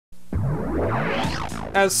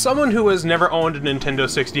As someone who has never owned a Nintendo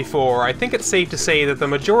 64, I think it's safe to say that the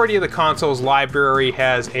majority of the console's library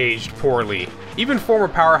has aged poorly. Even former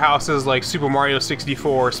powerhouses like Super Mario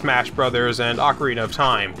 64, Smash Bros., and Ocarina of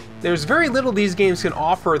Time. There's very little these games can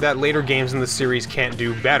offer that later games in the series can't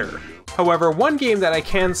do better. However, one game that I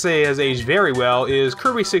can say has aged very well is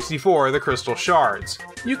Kirby 64: The Crystal Shards.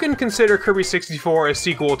 You can consider Kirby 64 a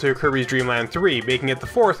sequel to Kirby's Dream Land 3, making it the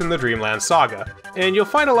fourth in the Dream Land saga. And you'll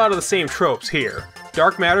find a lot of the same tropes here.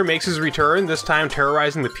 Dark matter makes his return, this time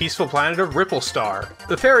terrorizing the peaceful planet of Ripple Star.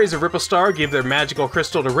 The fairies of Ripple Star give their magical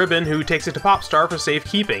crystal to Ribbon, who takes it to Popstar for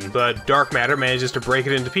safekeeping, but dark matter manages to break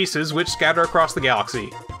it into pieces, which scatter across the galaxy.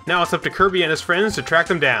 Now it's up to Kirby and his friends to track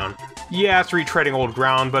them down. Yeah, it's retreading old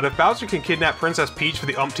ground, but if Bowser can kidnap Princess Peach for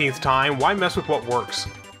the umpteenth time, why mess with what works?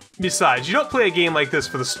 Besides, you don't play a game like this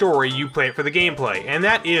for the story, you play it for the gameplay, and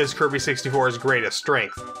that is Kirby 64's greatest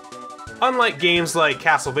strength. Unlike games like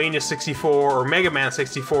Castlevania 64 or Mega Man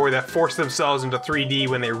 64 that forced themselves into 3D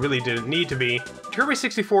when they really didn't need to be, Kirby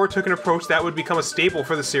 64 took an approach that would become a staple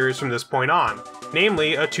for the series from this point on,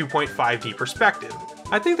 namely a 2.5D perspective.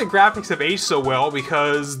 I think the graphics have aged so well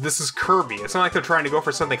because this is Kirby. It's not like they're trying to go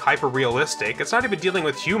for something hyper-realistic. It's not even dealing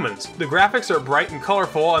with humans. The graphics are bright and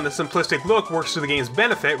colorful, and the simplistic look works to the game's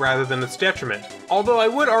benefit rather than its detriment. Although I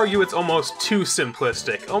would argue it's almost too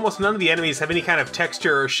simplistic. Almost none of the enemies have any kind of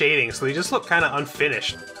texture or shading, so they just look kinda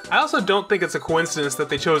unfinished. I also don't think it's a coincidence that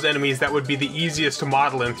they chose enemies that would be the easiest to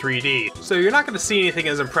model in 3D, so you're not going to see anything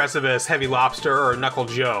as impressive as Heavy Lobster or Knuckle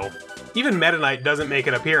Joe. Even Meta Knight doesn't make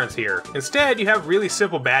an appearance here. Instead, you have really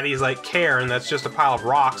simple baddies like Cairn, that's just a pile of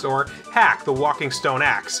rocks, or Hack, the walking stone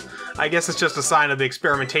axe. I guess it's just a sign of the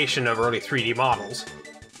experimentation of early 3D models.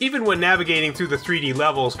 Even when navigating through the 3D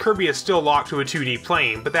levels, Kirby is still locked to a 2D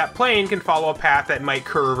plane, but that plane can follow a path that might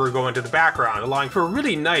curve or go into the background, allowing for a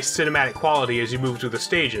really nice cinematic quality as you move through the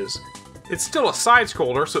stages. It's still a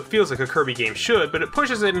side-scroller, so it feels like a Kirby game should, but it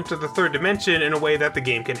pushes it into the third dimension in a way that the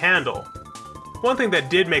game can handle. One thing that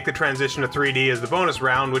did make the transition to 3D is the bonus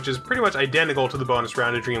round, which is pretty much identical to the bonus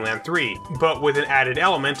round of Dream Land 3, but with an added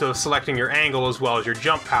element of selecting your angle as well as your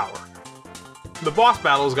jump power. The boss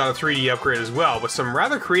battles got a 3D upgrade as well, with some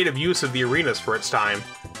rather creative use of the arenas for its time.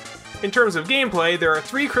 In terms of gameplay, there are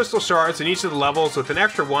 3 crystal shards in each of the levels with an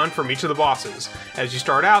extra one from each of the bosses. As you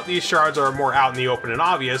start out, these shards are more out in the open and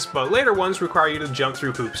obvious, but later ones require you to jump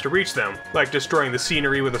through hoops to reach them, like destroying the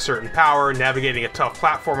scenery with a certain power, navigating a tough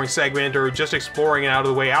platforming segment, or just exploring an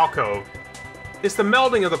out-of-the-way alcove. It's the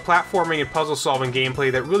melding of the platforming and puzzle-solving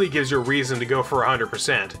gameplay that really gives you a reason to go for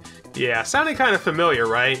 100%. Yeah, sounding kind of familiar,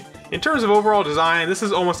 right? In terms of overall design, this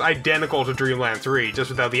is almost identical to Dream Land 3, just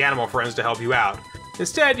without the animal friends to help you out.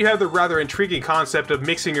 Instead, you have the rather intriguing concept of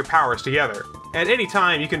mixing your powers together. At any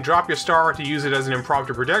time, you can drop your star to use it as an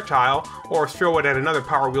impromptu projectile, or throw it at another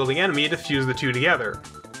power-wielding enemy to fuse the two together.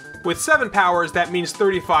 With 7 powers, that means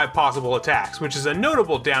 35 possible attacks, which is a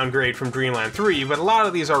notable downgrade from Dream Land 3, but a lot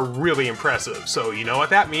of these are really impressive, so you know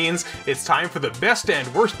what that means, it's time for the best and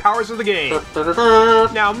worst powers of the game!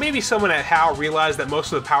 Now, maybe someone at HAL realized that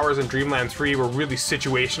most of the powers in Dream Land 3 were really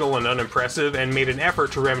situational and unimpressive, and made an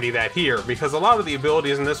effort to remedy that here, because a lot of the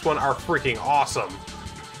abilities in this one are freaking awesome.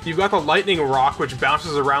 You've got the Lightning Rock, which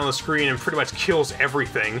bounces around the screen and pretty much kills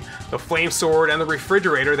everything, the Flame Sword, and the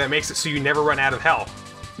Refrigerator that makes it so you never run out of health.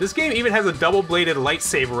 This game even has a double-bladed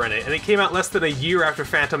lightsaber in it, and it came out less than a year after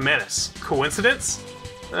Phantom Menace. Coincidence?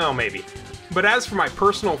 Oh, maybe. But as for my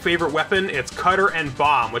personal favorite weapon, it's Cutter and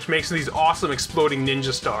Bomb, which makes these awesome exploding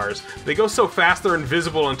ninja stars. They go so fast they're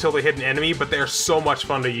invisible until they hit an enemy, but they are so much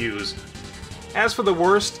fun to use. As for the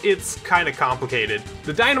worst, it's kinda complicated.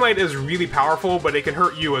 The dynamite is really powerful, but it can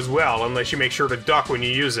hurt you as well, unless you make sure to duck when you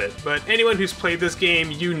use it. But anyone who's played this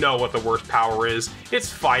game, you know what the worst power is. It's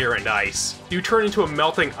fire and ice. You turn into a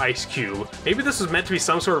melting ice cube. Maybe this was meant to be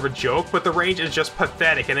some sort of a joke, but the range is just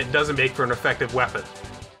pathetic and it doesn't make for an effective weapon.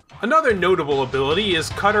 Another notable ability is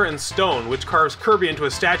Cutter and Stone, which carves Kirby into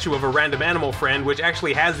a statue of a random animal friend which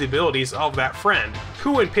actually has the abilities of that friend.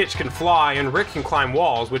 Pooh and Pitch can fly, and Rick can climb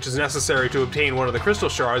walls, which is necessary to obtain one of the crystal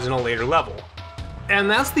shards in a later level. And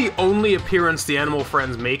that's the only appearance the animal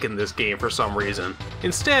friends make in this game for some reason.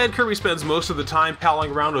 Instead, Kirby spends most of the time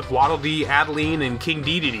palling around with Waddle Dee, Adeline, and King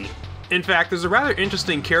Dedede. In fact, there's a rather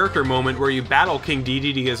interesting character moment where you battle King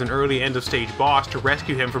Dedede as an early end-of-stage boss to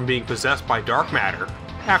rescue him from being possessed by dark matter.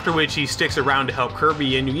 After which he sticks around to help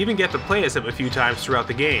Kirby, and you even get to play as him a few times throughout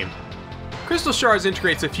the game. Crystal Shards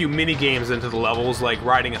integrates a few mini-games into the levels, like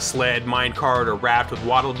riding a sled, minecart, or raft with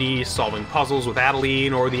Waddle Dee, solving puzzles with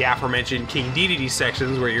Adeline, or the aforementioned King Dedede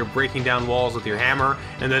sections where you're breaking down walls with your hammer,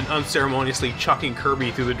 and then unceremoniously chucking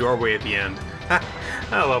Kirby through the doorway at the end.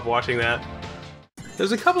 I love watching that.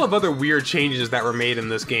 There's a couple of other weird changes that were made in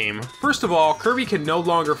this game. First of all, Kirby can no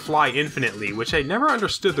longer fly infinitely, which I never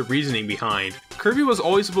understood the reasoning behind. Kirby was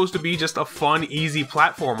always supposed to be just a fun, easy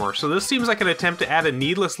platformer, so this seems like an attempt to add a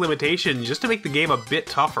needless limitation just to make the game a bit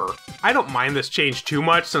tougher. I don't mind this change too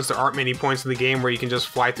much since there aren't many points in the game where you can just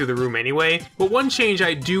fly through the room anyway, but one change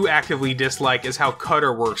I do actively dislike is how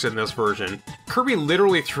Cutter works in this version. Kirby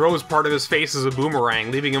literally throws part of his face as a boomerang,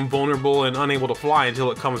 leaving him vulnerable and unable to fly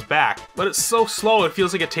until it comes back. But it's so slow it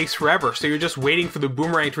feels like it takes forever, so you're just waiting for the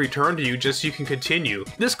boomerang to return to you just so you can continue.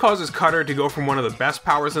 This causes Cutter to go from one of the best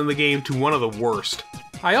powers in the game to one of the worst.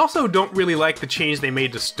 I also don't really like the change they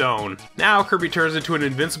made to Stone. Now Kirby turns into an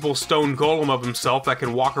invincible stone golem of himself that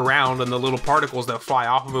can walk around, and the little particles that fly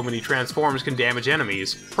off of him when he transforms can damage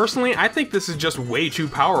enemies. Personally, I think this is just way too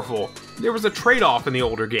powerful. There was a trade-off in the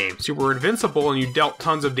older games. You were invincible and you dealt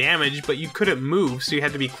tons of damage, but you couldn't move, so you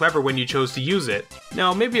had to be clever when you chose to use it.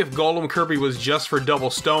 Now, maybe if Golem Kirby was just for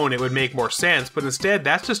double stone, it would make more sense, but instead,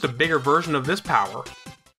 that's just a bigger version of this power.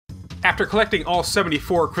 After collecting all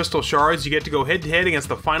 74 crystal shards, you get to go head-to-head against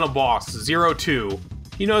the final boss, 02.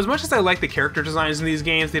 You know, as much as I like the character designs in these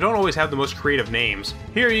games, they don't always have the most creative names.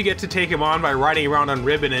 Here you get to take him on by riding around on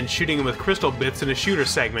Ribbon and shooting him with crystal bits in a shooter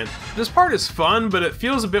segment. This part is fun, but it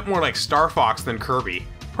feels a bit more like Star Fox than Kirby.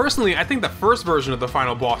 Personally, I think the first version of the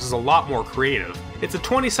final boss is a lot more creative. It's a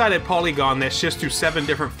 20-sided polygon that shifts through 7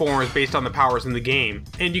 different forms based on the powers in the game,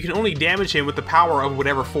 and you can only damage him with the power of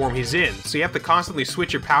whatever form he's in, so you have to constantly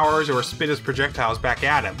switch your powers or spit his projectiles back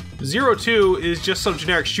at him. 02 is just some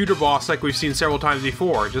generic shooter boss like we've seen several times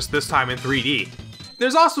before, just this time in 3D.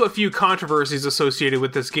 There's also a few controversies associated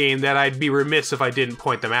with this game that I'd be remiss if I didn't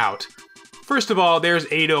point them out. First of all,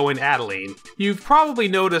 there's Ado and Adeline. You've probably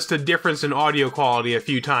noticed a difference in audio quality a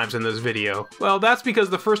few times in this video. Well, that's because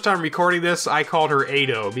the first time recording this, I called her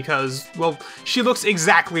Ado because, well, she looks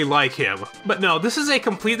exactly like him. But no, this is a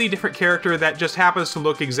completely different character that just happens to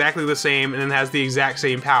look exactly the same and has the exact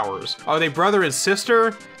same powers. Are they brother and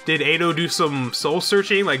sister? Did Ado do some soul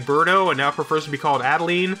searching like Birdo and now prefers to be called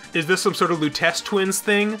Adeline? Is this some sort of Lutece twins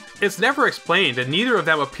thing? It's never explained and neither of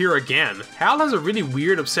them appear again. Hal has a really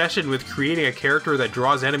weird obsession with creating a character that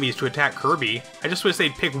draws enemies to attack Kirby. I just wish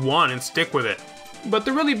they'd pick one and stick with it. But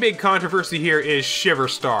the really big controversy here is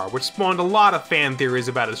Shiverstar, which spawned a lot of fan theories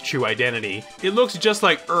about his true identity. It looks just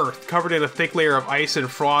like Earth, covered in a thick layer of ice and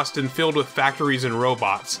frost and filled with factories and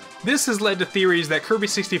robots. This has led to theories that Kirby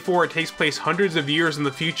 64 takes place hundreds of years in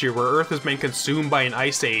the future where Earth has been consumed by an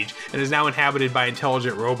ice age and is now inhabited by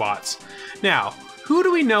intelligent robots. Now, who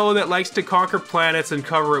do we know that likes to conquer planets and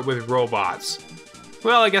cover it with robots?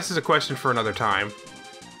 Well, I guess it's a question for another time.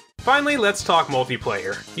 Finally, let's talk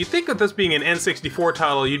multiplayer. You'd think that this being an N64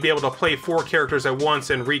 title, you'd be able to play 4 characters at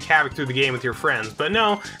once and wreak havoc through the game with your friends, but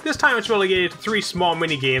no, this time it's relegated to 3 small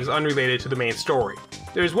mini-games unrelated to the main story.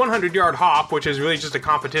 There's 100 Yard Hop, which is really just a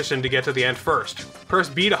competition to get to the end first. Press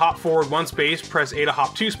B to hop forward 1 space, press A to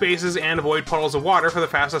hop 2 spaces, and avoid puddles of water for the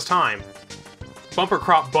fastest time. Bumper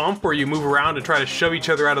Crop Bump, where you move around and try to shove each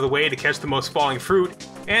other out of the way to catch the most falling fruit.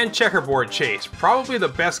 And Checkerboard Chase, probably the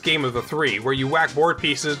best game of the 3, where you whack board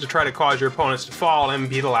pieces to try to cause your opponents to fall and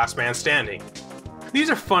be the last man standing. These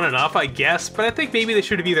are fun enough, I guess, but I think maybe they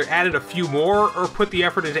should have either added a few more or put the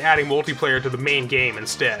effort into adding multiplayer to the main game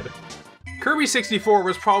instead. Kirby 64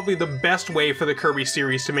 was probably the best way for the Kirby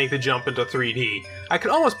series to make the jump into 3D. I could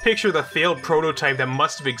almost picture the failed prototype that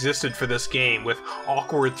must have existed for this game, with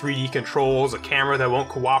awkward 3D controls, a camera that won't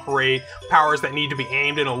cooperate, powers that need to be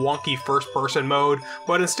aimed in a wonky first-person mode,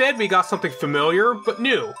 but instead we got something familiar, but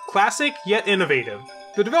new, classic, yet innovative.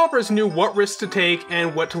 The developers knew what risks to take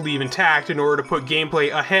and what to leave intact in order to put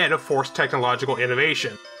gameplay ahead of forced technological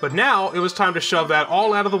innovation. But now, it was time to shove that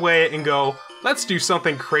all out of the way and go, let's do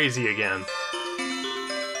something crazy again.